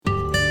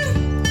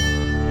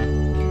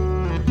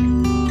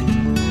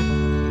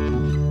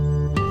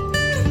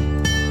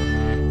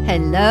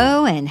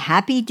Hello and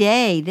happy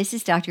day. This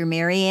is Dr.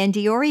 Mary Ann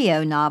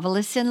Diorio,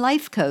 novelist and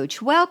life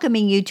coach,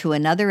 welcoming you to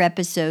another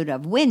episode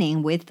of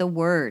Winning with the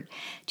Word.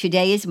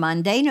 Today is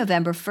Monday,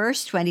 November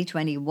 1st,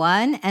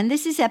 2021, and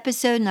this is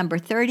episode number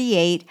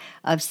 38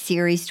 of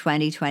Series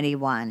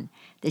 2021.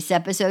 This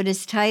episode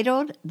is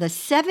titled, The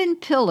 7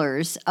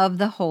 Pillars of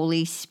the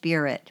Holy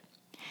Spirit.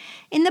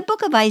 In the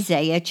book of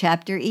Isaiah,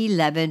 chapter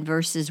 11,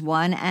 verses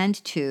 1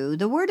 and 2,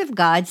 the Word of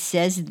God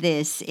says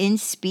this in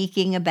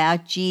speaking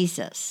about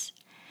Jesus.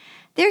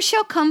 There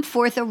shall come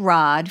forth a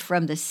rod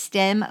from the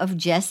stem of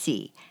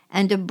Jesse,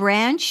 and a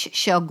branch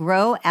shall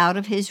grow out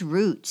of his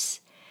roots.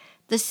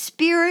 The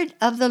Spirit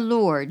of the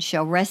Lord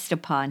shall rest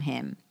upon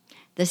him,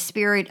 the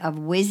Spirit of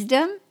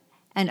wisdom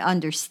and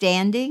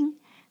understanding,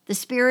 the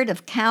Spirit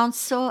of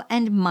counsel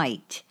and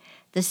might,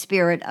 the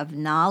Spirit of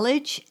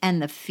knowledge and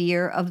the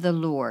fear of the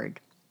Lord.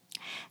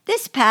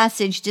 This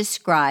passage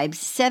describes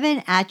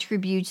 7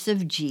 attributes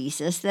of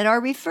Jesus that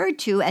are referred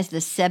to as the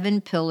 7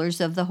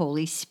 pillars of the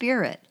Holy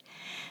Spirit.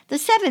 The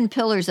 7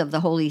 pillars of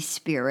the Holy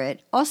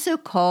Spirit, also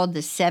called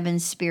the 7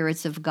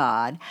 spirits of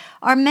God,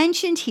 are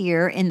mentioned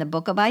here in the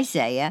book of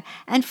Isaiah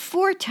and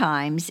 4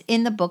 times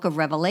in the book of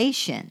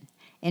Revelation.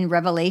 In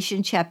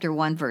Revelation chapter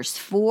 1, verse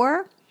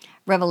 4,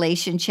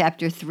 Revelation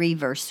chapter 3,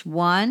 verse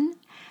 1,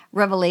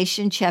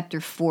 Revelation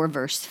chapter 4,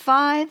 verse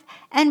 5,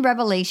 and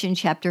Revelation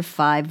chapter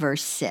 5,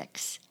 verse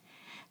 6.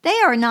 They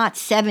are not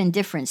 7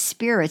 different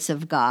spirits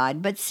of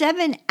God, but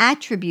 7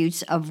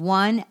 attributes of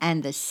one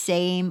and the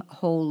same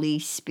Holy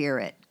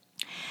Spirit.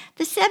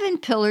 The 7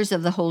 pillars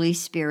of the Holy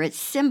Spirit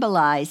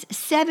symbolize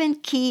 7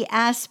 key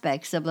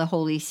aspects of the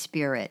Holy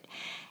Spirit.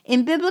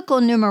 In biblical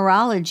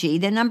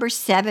numerology, the number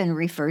 7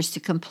 refers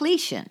to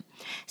completion.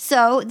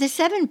 So, the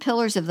 7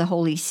 pillars of the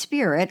Holy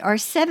Spirit are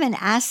 7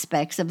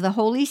 aspects of the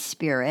Holy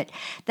Spirit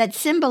that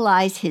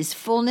symbolize His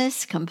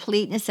fullness,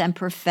 completeness, and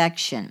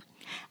perfection.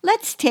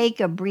 Let's take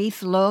a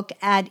brief look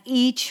at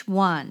each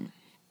one.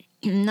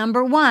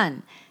 Number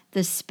 1,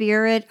 the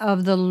Spirit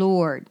of the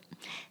Lord.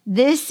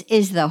 This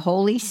is the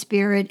Holy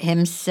Spirit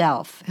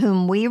Himself,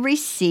 whom we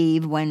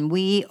receive when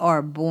we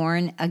are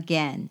born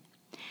again.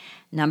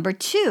 Number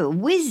 2,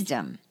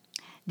 wisdom.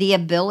 The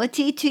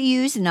ability to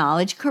use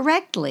knowledge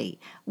correctly.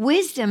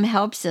 Wisdom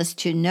helps us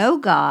to know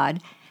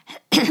God,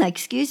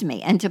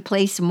 and to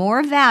place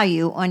more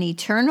value on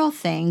eternal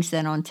things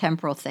than on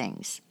temporal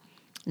things.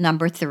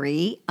 Number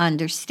 3,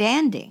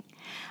 understanding.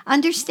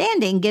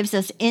 Understanding gives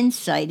us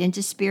insight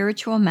into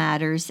spiritual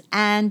matters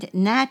and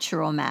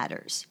natural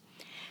matters.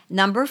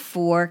 Number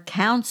 4,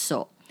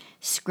 counsel.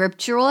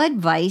 Scriptural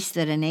advice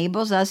that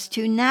enables us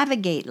to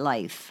navigate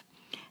life.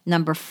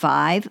 Number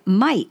 5,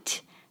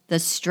 might. The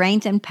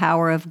strength and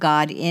power of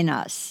God in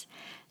us.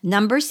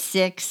 Number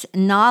 6,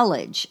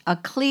 knowledge. A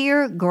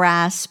clear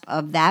grasp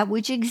of that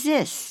which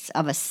exists,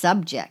 of a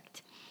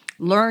subject.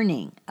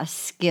 Learning, a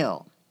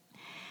skill.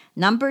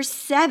 Number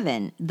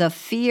 7, the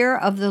fear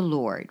of the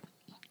Lord.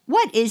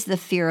 What is the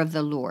fear of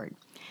the Lord?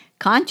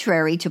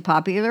 Contrary to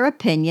popular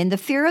opinion, the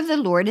fear of the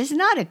Lord is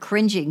not a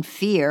cringing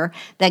fear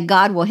that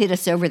God will hit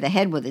us over the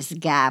head with his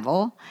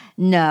gavel.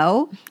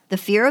 No, the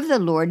fear of the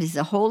Lord is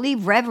a holy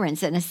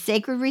reverence and a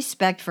sacred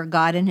respect for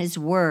God and his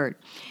word.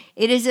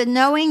 It is a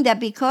knowing that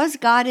because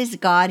God is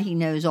God, he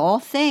knows all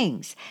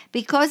things.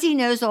 Because he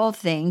knows all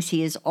things,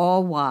 he is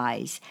all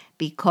wise.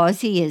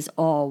 Because he is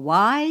all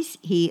wise,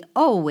 he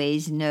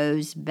always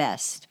knows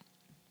best.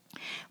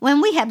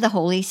 When we have the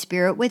Holy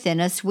Spirit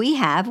within us, we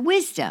have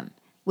wisdom,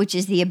 which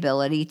is the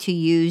ability to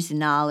use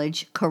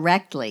knowledge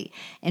correctly.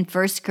 In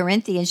 1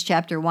 Corinthians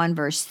chapter 1,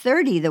 verse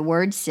 30, the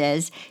word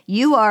says,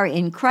 "You are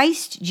in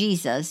Christ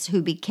Jesus,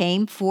 who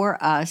became for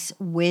us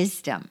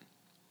wisdom."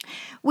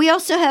 We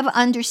also have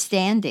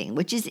understanding,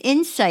 which is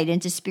insight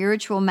into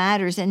spiritual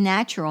matters and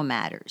natural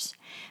matters.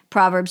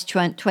 Proverbs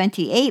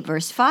 28,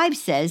 verse 5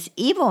 says,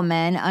 "Evil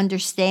men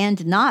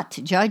understand not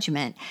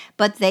judgment,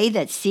 but they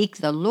that seek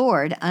the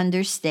Lord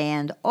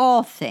understand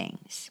all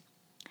things."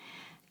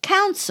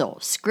 Counsel,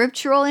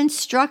 scriptural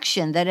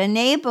instruction that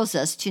enables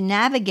us to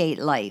navigate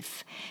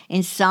life.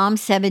 In Psalm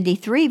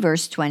 73,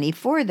 verse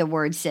 24, the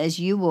word says,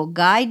 "You will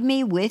guide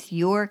me with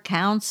your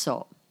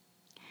counsel."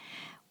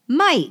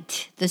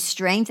 Might, the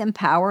strength and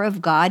power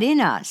of God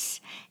in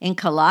us. In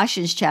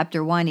Colossians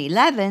chapter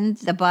 1:11,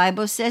 the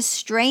Bible says,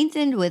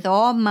 "Strengthened with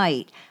all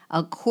might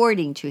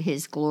according to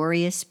his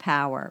glorious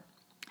power."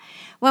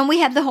 When we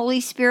have the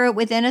Holy Spirit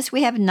within us,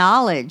 we have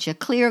knowledge, a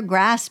clear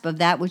grasp of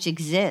that which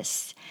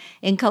exists.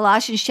 In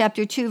Colossians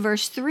chapter 2,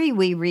 verse 3,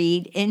 we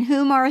read, "In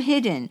whom are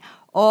hidden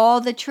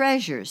all the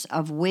treasures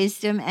of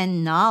wisdom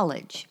and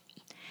knowledge."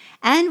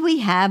 And we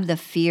have the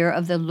fear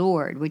of the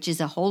Lord, which is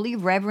a holy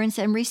reverence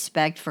and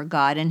respect for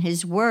God and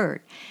his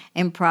word.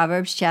 In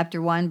Proverbs chapter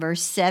 1,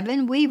 verse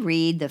 7, we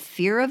read, "The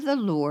fear of the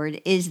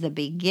Lord is the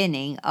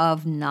beginning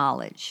of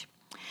knowledge."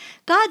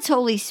 God's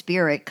Holy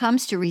Spirit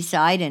comes to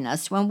reside in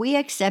us when we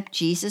accept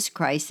Jesus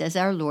Christ as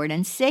our Lord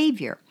and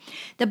Savior.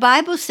 The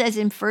Bible says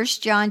in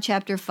 1 John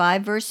chapter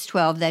 5, verse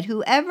 12, that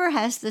whoever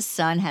has the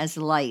Son has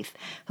life.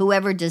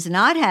 Whoever does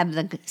not have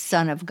the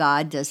Son of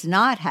God does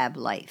not have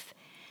life.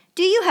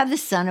 Do you have the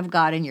Son of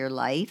God in your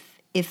life?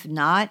 If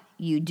not,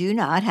 you do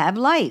not have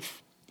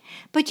life.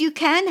 But you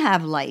can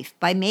have life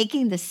by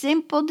making the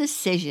simple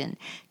decision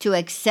to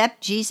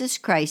accept Jesus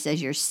Christ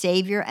as your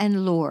Savior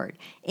and Lord.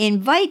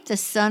 Invite the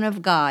Son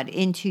of God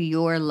into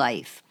your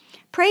life.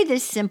 Pray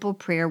this simple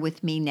prayer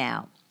with me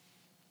now.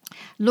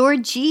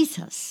 Lord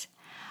Jesus,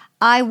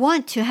 I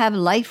want to have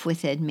life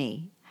within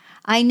me.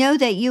 I know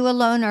that you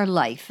alone are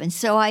life, and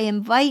so I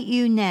invite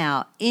you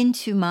now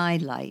into my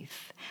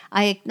life.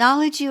 I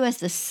acknowledge you as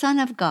the Son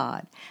of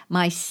God,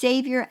 my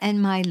Savior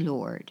and my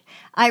Lord.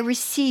 I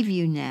receive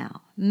you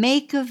now.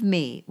 Make of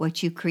me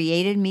what you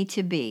created me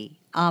to be.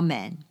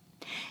 Amen.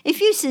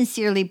 If you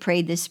sincerely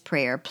prayed this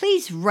prayer,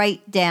 please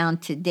write down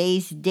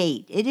today's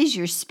date. It is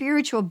your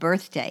spiritual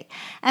birthday.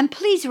 And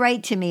please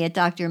write to me at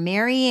Dr.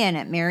 Marianne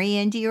at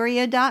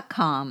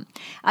mariannediorio.com.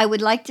 I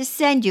would like to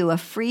send you a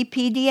free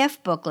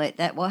PDF booklet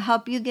that will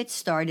help you get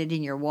started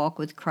in your walk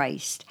with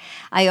Christ.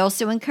 I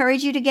also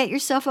encourage you to get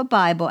yourself a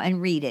Bible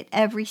and read it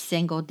every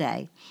single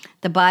day.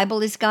 The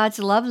Bible is God's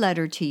love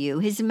letter to you,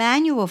 His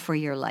manual for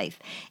your life.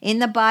 In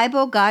the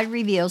Bible, God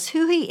reveals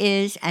who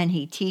He is and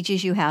He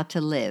teaches you how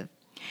to live.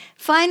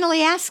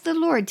 Finally, ask the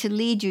Lord to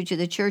lead you to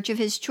the church of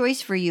His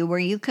choice for you, where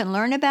you can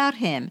learn about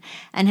Him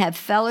and have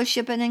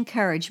fellowship and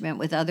encouragement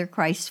with other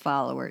Christ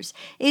followers.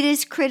 It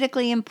is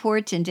critically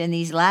important in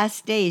these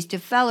last days to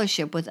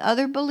fellowship with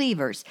other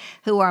believers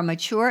who are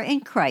mature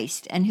in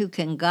Christ and who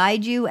can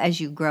guide you as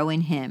you grow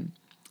in Him.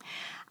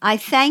 I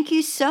thank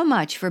you so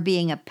much for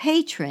being a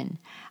patron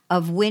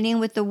of Winning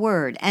with the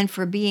Word and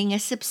for being a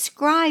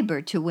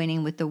subscriber to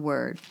Winning with the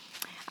Word.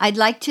 I'd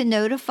like to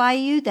notify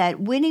you that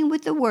Winning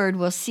with the Word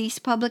will cease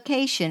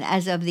publication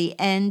as of the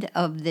end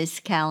of this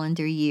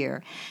calendar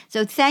year.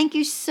 So thank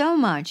you so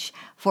much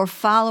for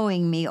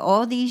following me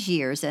all these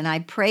years, and I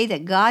pray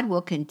that God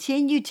will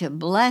continue to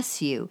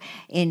bless you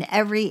in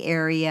every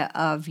area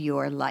of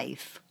your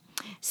life.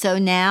 So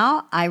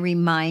now I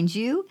remind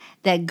you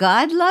that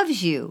God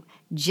loves you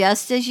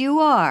just as you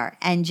are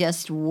and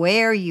just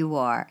where you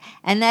are,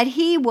 and that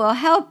He will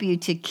help you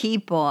to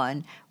keep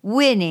on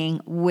winning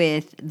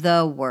with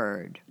the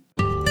Word.